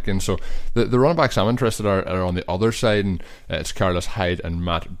ranking. So the running backs I'm interested are on the other side, and it's Carlos Hyde and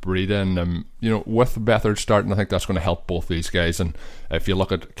Matt Breida, and with Beathard starting, I think that's going to help both these guys. And if you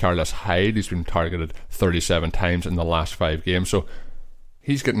look at Carlos Hyde, he's been targeted 37 times in the last 5 games, so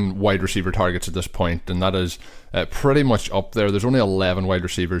he's getting wide receiver targets at this point, and that is pretty much up there. There's only 11 wide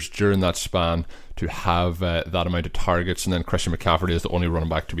receivers during that span to have that amount of targets, and then Christian McCaffrey is the only running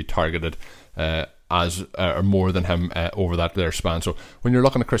back to be targeted or more than him over that there span. So when you're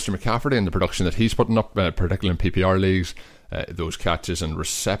looking at Christian McCaffrey and the production that he's putting up, particularly in PPR leagues, those catches and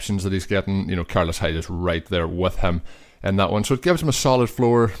receptions that he's getting, Carlos Hyde is right there with him in that one. So it gives him a solid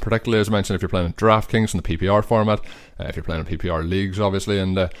floor, particularly as I mentioned if you're playing in DraftKings in the PPR format, if you're playing in PPR leagues obviously.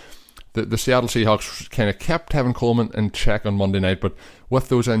 And the Seattle Seahawks kind of kept Tevin Coleman in check on Monday night, but with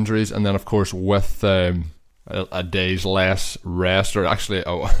those injuries, and then of course with a day's less rest, or actually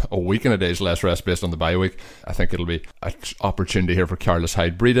a week and a day's less rest based on the bye week, I think it'll be an opportunity here for Carlos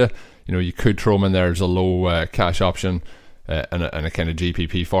Hyde. Breida, you could throw him in there as a low cash option in a kind of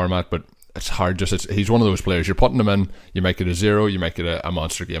GPP format, but it's hard. He's one of those players, you're putting him in, you make it a 0, you make it a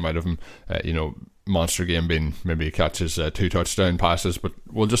monster game out of him. Monster game being maybe he catches 2 touchdown passes, but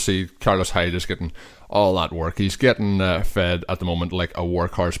we'll just see. Carlos Hyde is getting all that work. He's getting fed at the moment like a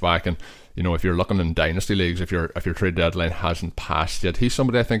workhorse back, and if you're looking in dynasty leagues, if your trade deadline hasn't passed yet, he's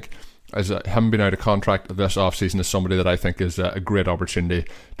somebody I think, as him being out of contract this offseason, is somebody that I think is a great opportunity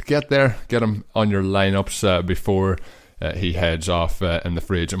to get him on your lineups before he heads off in the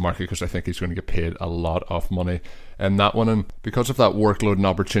free agent market, because I think he's going to get paid a lot of money in that one. And because of that workload and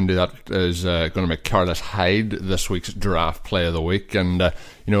opportunity, that is going to make Carlos Hyde this week's draft play of the week. And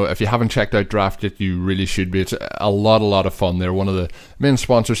if you haven't checked out Draft yet, you really should be. It's a lot of fun. They're one of the main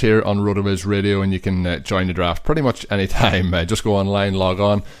sponsors here on RotoViz Radio, and you can join the draft pretty much anytime. Just go online, log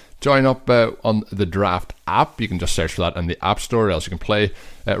on, join up on the Draft app. You can just search for that in the App Store, or else you can play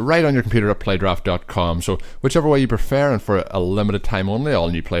right on your computer at playdraft.com. So whichever way you prefer, and for a limited time only, all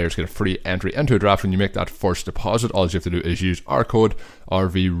new players get a free entry into a draft when you make that first deposit. All you have to do is use our code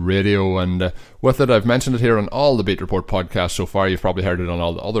RVRadio, and with it, I've mentioned it here on all the Beat Report podcasts so far. You've probably heard it on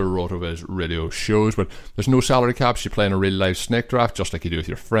all the other RotoViz Radio shows, but there's no salary caps. You play in a real life snake draft just like you do with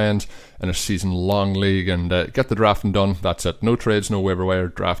your friends in a season long league, and get the drafting done. That's it. No trades, no waiver wire.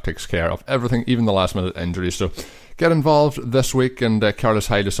 Draft takes care of everything, even the last minute injuries. So get involved this week, and Carlos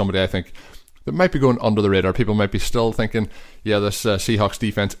Hyde is somebody I think that might be going under the radar. People might be still thinking, yeah, this Seahawks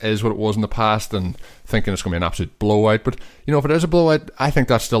defense is what it was in the past, and thinking it's going to be an absolute blowout. But if it is a blowout, I think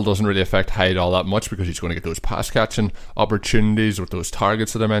that still doesn't really affect Hyde all that much, because he's going to get those pass catching opportunities with those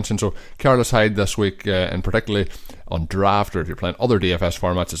targets that I mentioned. So Carlos Hyde this week, and particularly on draft, or if you're playing other DFS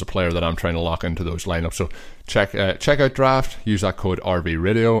formats, is a player that I'm trying to lock into those lineups. So check out draft, use that code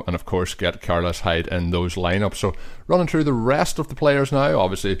RVRadio, and of course get Carlos Hyde in those lineups. So running through the rest of the players now,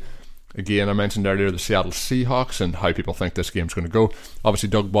 obviously. Again, I mentioned earlier the Seattle Seahawks and how people think this game's going to go. Obviously,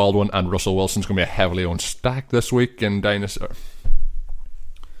 Doug Baldwin and Russell Wilson's going to be a heavily owned stack this week in DFS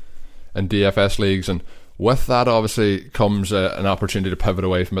leagues, and with that obviously comes an opportunity to pivot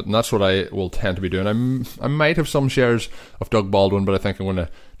away from it, and that's what I will tend to be doing. I might have some shares of Doug Baldwin, but I think I'm going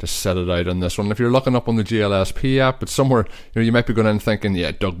to set it out on this one. If you're looking up on the GLSP app, it's somewhere, you might be going in thinking,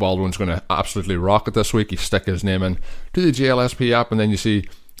 yeah, Doug Baldwin's going to absolutely rock it this week. You stick his name in to the GLSP app, and then you see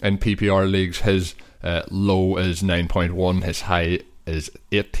in PPR leagues, his low is 9.1, his high is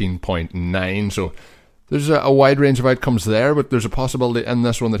 18.9. So there's a wide range of outcomes there, but there's a possibility in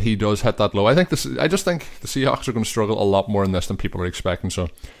this one that he does hit that low. I just think the Seahawks are going to struggle a lot more in this than people are expecting. So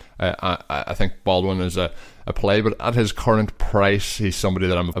I think Baldwin is a play, but at his current price, he's somebody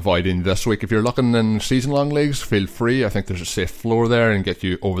that I'm avoiding this week. If you're looking in season-long leagues, feel free. I think there's a safe floor there and get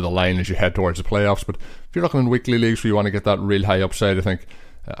you over the line as you head towards the playoffs. But if you're looking in weekly leagues where you want to get that real high upside, I think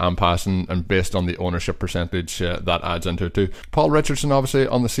I'm passing, and based on the ownership percentage, that adds into it too. Paul Richardson, obviously,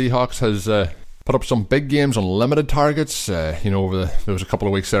 on the Seahawks has put up some big games on limited targets. There was a couple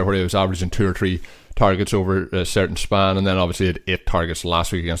of weeks there where he was averaging 2 or 3 targets over a certain span, and then obviously had 8 targets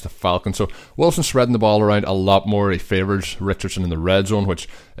last week against the Falcons. So Wilson spreading the ball around a lot more. He favours Richardson in the red zone, which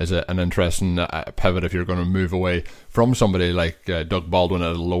is an interesting pivot if you're going to move away from somebody like Doug Baldwin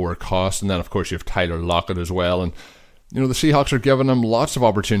at a lower cost. And then of course you have Tyler Lockett as well, and the Seahawks are giving him lots of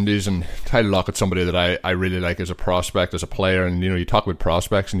opportunities, and Tyler Lockett's somebody that I really like as a prospect, as a player. And you talk about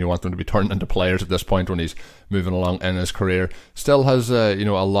prospects and you want them to be turned into players at this point when he's moving along in his career. Still has a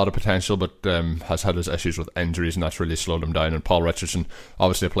lot of potential, but has had his issues with injuries, and that's really slowed him down. And Paul Richardson,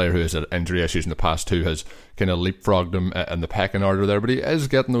 obviously a player who has had injury issues in the past too, has kind of leapfrogged him in the pecking order there. But he is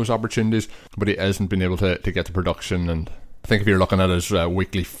getting those opportunities, but he hasn't been able to get the production. And I think if you're looking at his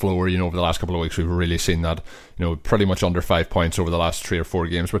weekly floor, over the last couple of weeks, we've really seen that, pretty much under 5 points over the last 3 or 4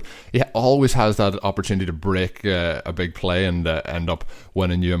 games. But he always has that opportunity to break a big play and end up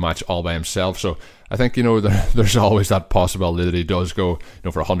winning you a match all by himself. So I think, there's always that possibility that he does go,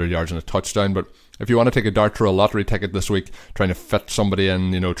 for 100 yards and a touchdown. But if you want to take a dart through a lottery ticket this week, trying to fit somebody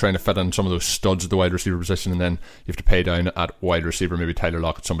in, trying to fit in some of those studs at the wide receiver position, and then you have to pay down at wide receiver, maybe Tyler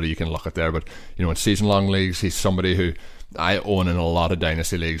Lockett, somebody you can look at there. But, in season-long leagues, he's somebody who I own in a lot of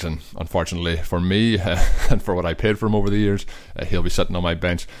dynasty leagues, and unfortunately for me and for what I paid for him over the years, he'll be sitting on my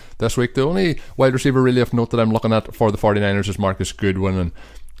bench this week. The only wide receiver really of note that I'm looking at for the 49ers is Marcus Goodwin, and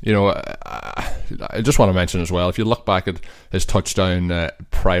I just want to mention as well, if you look back at his touchdown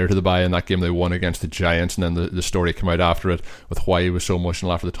prior to the bye in that game they won against the Giants, and then the story came out after it with why he was so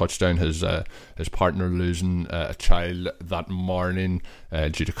emotional after the touchdown, his partner losing a child that morning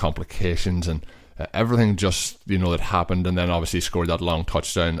due to complications, and everything just that happened, and then obviously scored that long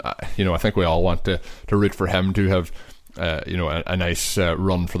touchdown. I think we all want to root for him to have a nice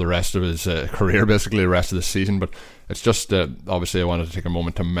run for the rest of his career, basically the rest of the season. But it's just obviously I wanted to take a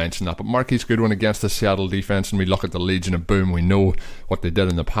moment to mention that. But Marquise Goodwin against the Seattle defense, and we look at the Legion of Boom, we know what they did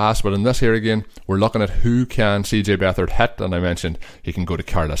in the past, but in this here again we're looking at who can CJ Beathard hit, and I mentioned he can go to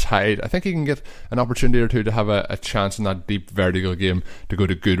Carlos Hyde. I think he can get an opportunity or two to have a chance in that deep vertical game to go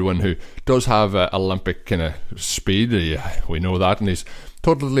to Goodwin, who does have Olympic kind of speed, we know that, and he's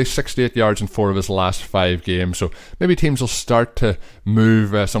totaled at least 68 yards in 4 of his last 5 games, so maybe teams will start to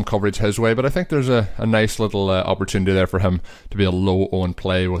move some coverage his way. But I think there's a nice little opportunity there for him to be a low-owned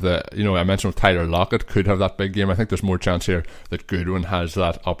play with I mentioned with Tyler Lockett could have that big game. I think there's more chance here that Goodwin has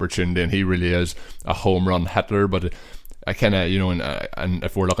that opportunity, and he really is a home run hitter. But I kind of and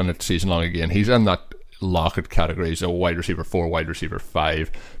if we're looking at season long again, he's in that Lockett category. He's a wide receiver 4, wide receiver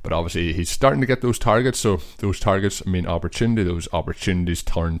 5, but obviously he's starting to get those targets, so those targets mean opportunity, those opportunities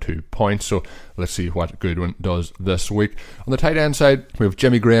turn to points. So let's see what Goodwin does this week. On the tight end side, we have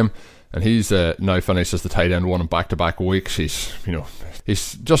Jimmy Graham, and he's now finished as the tight end 1 in back-to-back weeks.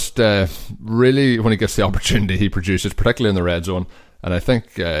 He's just really, when he gets the opportunity, he produces, particularly in the red zone, and I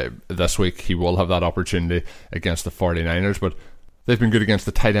think this week he will have that opportunity against the 49ers. But they've been good against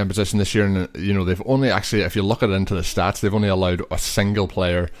the tight end position this year, and they've only actually, if you look at it into the stats, they've only allowed a single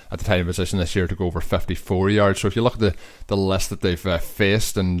player at the tight end position this year to go over 54 yards. So if you look at the list that they've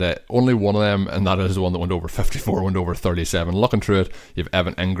faced, and only one of them, and that is the one that went over 54, went over 37. Looking through it, you have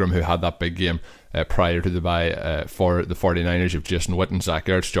Evan Ingram, who had that big game prior to the bye for the 49ers. You have Jason Witten, Zach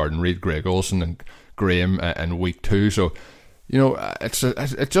Ertz, Jordan Reed, Greg Olsen, and Graham in week 2. So it's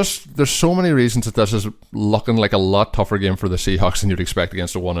just, there's so many reasons that this is looking like a lot tougher game for the Seahawks than you'd expect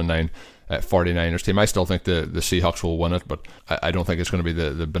against a 1-9 49ers team. I still think the Seahawks will win it, but I don't think it's going to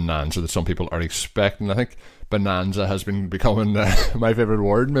be the bonanza that some people are expecting. I think bonanza has been becoming my favourite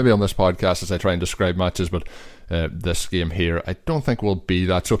word maybe on this podcast as I try and describe matches, but this game here I don't think will be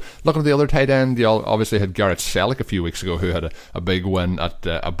that. So looking at the other tight end, you obviously had Garrett Selleck a few weeks ago, who had a big win at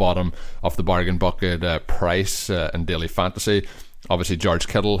a bottom of the bargain bucket price in daily fantasy. Obviously George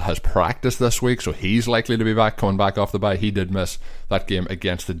Kittle has practiced this week, so he's likely to be back, coming back off the bye. He did miss that game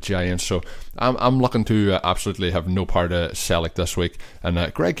against the Giants, so I'm looking to absolutely have no part of Selleck this week.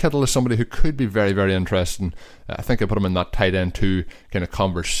 And Greg Kittle is somebody who could be very, very interesting. I think I put him in that tight end 2 kind of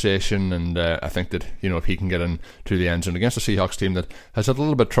conversation, and I think that if he can get into the end zone against a Seahawks team that has had a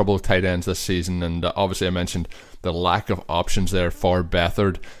little bit of trouble with tight ends this season, and obviously I mentioned the lack of options there for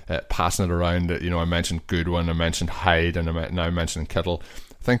Beathard, passing it around. I mentioned Goodwin, I mentioned Hyde, and I'm now mentioning Kittle.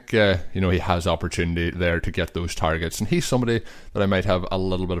 I think he has opportunity there to get those targets, and he's somebody that I might have a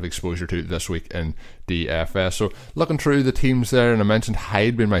little bit of exposure to this week in DFS. So looking through the teams there, and I mentioned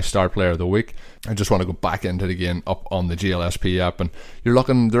Hyde being my star player of the week. I just want to go back into it again up on the GLSP app, and you're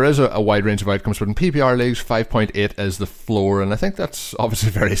looking, there is a wide range of outcomes, but in PPR leagues 5.8 is the floor, and I think that's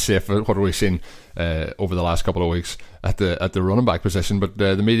obviously very safe. What have we seen over the last couple of weeks at the running back position? But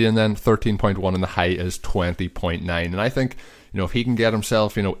the median then 13.1 and the high is 20.9, and I think if he can get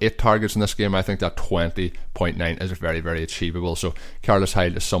himself 8 targets in this game, I think that 20.9 is very, very achievable. So Carlos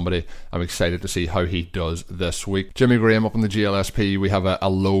Hyde is somebody I'm excited to see how he does this week. Jimmy Graham up in the GLSP, we have a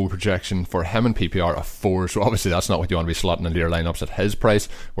low projection for him in PPR of 4, so obviously that's not what you want to be slotting into your lineups at his price.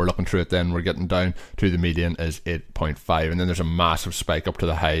 We're looking through it then, we're getting down to the median is 8.5, and then there's a massive spike up to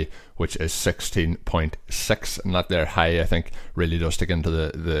the high, which is 16.6, and that there high I think really does stick into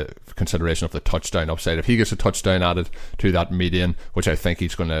the consideration of the touchdown upside. If he gets a touchdown added to that median, which I think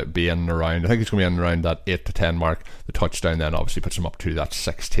he's going to be in and around, I think he's going to be in and around that 8 to 10 mark, the touchdown then obviously puts him up to that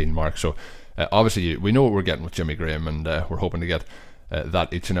 16 mark. So obviously we know what we're getting with Jimmy Graham, and we're hoping to get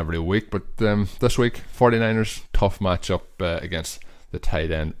that each and every week. But this week 49ers, tough matchup against the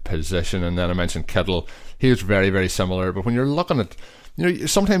tight end position. And then I mentioned Kittle, he was very, very similar, but when you're looking at,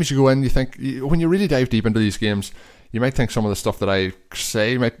 sometimes you go in, you think, when you really dive deep into these games, you might think some of the stuff that I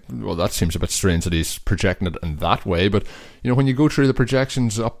say that seems a bit strange that he's projecting it in that way. But when you go through the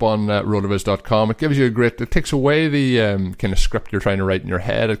projections up on rotoviz.com, it gives you it takes away the kind of script you're trying to write in your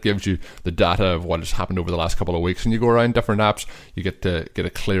head. It gives you the data of what has happened over the last couple of weeks, and you go around different apps, you get to get a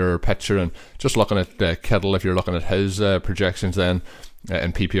clearer picture. And just looking at Kittle, if you're looking at his projections then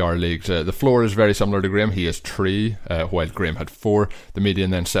in PPR leagues, the floor is very similar to Graham. He has 3, while Graham had 4. The median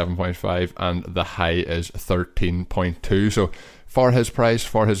then 7.5, and the high is 13.2. So for his price,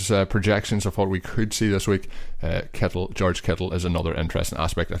 for his projections of what we could see this week, George Kittle is another interesting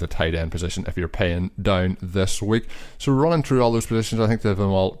aspect at the tight end position if you're paying down this week. So running through all those positions, I think they've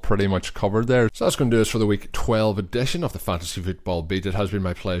them all pretty much covered there. So that's going to do us for the week 12 edition of the Fantasy Football Beat. It has been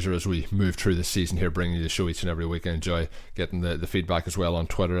my pleasure as we move through the season here, bringing you the show each and every week. I enjoy getting the feedback as well on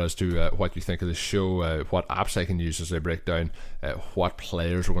Twitter as to what you think of the show, what apps I can use as they break down what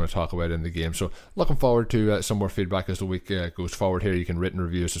players we're going to talk about in the game. So looking forward to some more feedback as the week goes forward here. You can written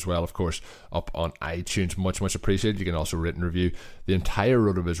reviews as well, of course, up on iTunes. Much appreciated. You can also written review the entire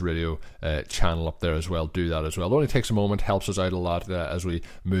RotoViz Radio channel up there as well. Do that as well. It only takes a moment, helps us out a lot as we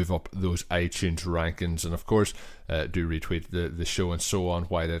move up those iTunes rankings. And of course, do retweet the show and so on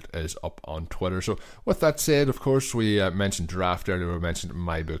while it is up on Twitter. So with that said, of course, we mentioned Draft earlier, we mentioned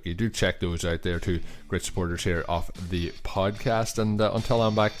MyBookie. Do check those out. There too, great supporters here of the podcast. And until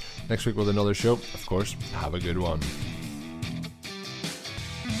I'm back next week with another show, of course, have a good one.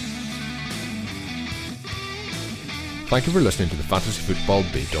 Thank you for listening to the Fantasy Football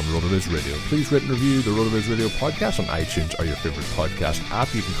Beat on RotoViz Radio. Please rate and review the RotoViz Radio podcast on iTunes or your favourite podcast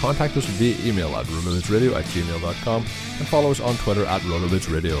app. You can contact us via email at rotovizradio@gmail.com and follow us on Twitter at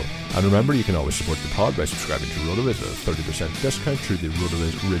RotoViz Radio. And remember, you can always support the pod by subscribing to RotoViz at a 30% discount through the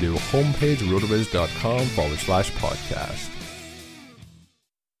RotoViz Radio homepage, rotoviz.com/podcast.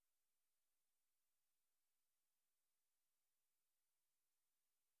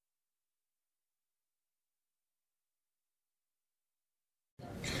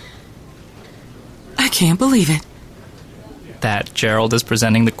 I can't believe it. That Gerald is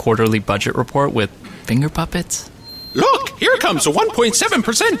presenting the quarterly budget report with finger puppets? Look, here comes a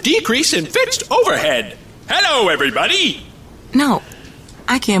 1.7% decrease in fixed overhead. Hello, everybody. No,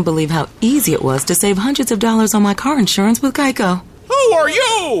 I can't believe how easy it was to save hundreds of dollars on my car insurance with Geico. Who are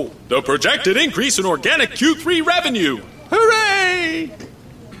you? The projected increase in organic Q3 revenue. Hooray!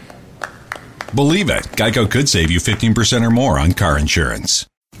 Believe it, Geico could save you 15% or more on car insurance.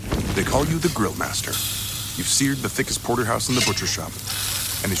 They call you the Grill Master. You've seared the thickest porterhouse in the butcher shop.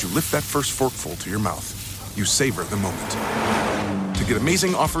 And as you lift that first forkful to your mouth, you savor the moment. To get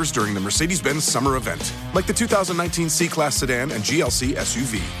amazing offers during the Mercedes-Benz summer event, like the 2019 C-Class sedan and GLC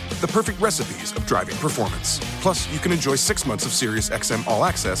SUV, the perfect recipes of driving performance. Plus, you can enjoy 6 months of Sirius XM All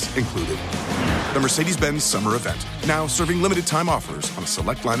Access included. The Mercedes-Benz summer event, now serving limited time offers on a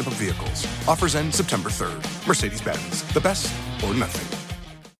select lineup of vehicles. Offers end September 3rd. Mercedes-Benz, the best or nothing.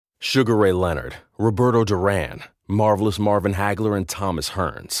 Sugar Ray Leonard, Roberto Duran, Marvelous Marvin Hagler, and Thomas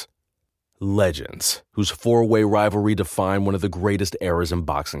Hearns. Legends, whose four-way rivalry defined one of the greatest eras in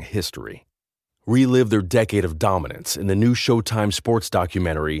boxing history. Relive their decade of dominance in the new Showtime sports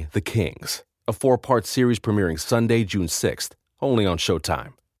documentary, The Kings, a 4-part series premiering Sunday, June 6th, only on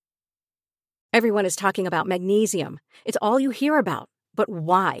Showtime. Everyone is talking about magnesium. It's all you hear about. But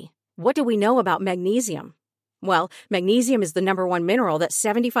why? What do we know about magnesium? Well, magnesium is the number one mineral that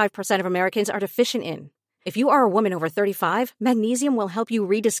 75% of Americans are deficient in. If you are a woman over 35, magnesium will help you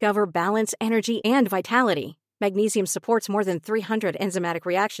rediscover balance, energy, and vitality. Magnesium supports more than 300 enzymatic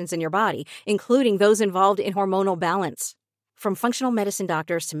reactions in your body, including those involved in hormonal balance. From functional medicine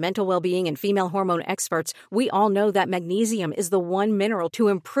doctors to mental well-being and female hormone experts, we all know that magnesium is the one mineral to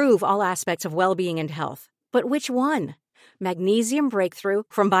improve all aspects of well-being and health. But which one? Magnesium Breakthrough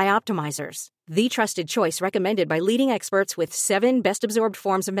from Bioptimizers, the trusted choice recommended by leading experts with 7 best-absorbed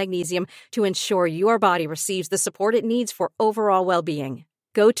forms of magnesium to ensure your body receives the support it needs for overall well-being.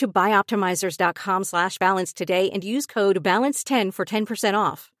 Go to bioptimizers.com/balance today and use code BALANCE10 for 10%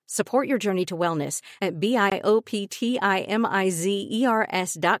 off. Support your journey to wellness at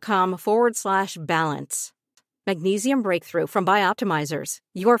bioptimizers.com/balance. Magnesium Breakthrough from Bioptimizers,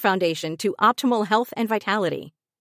 your foundation to optimal health and vitality.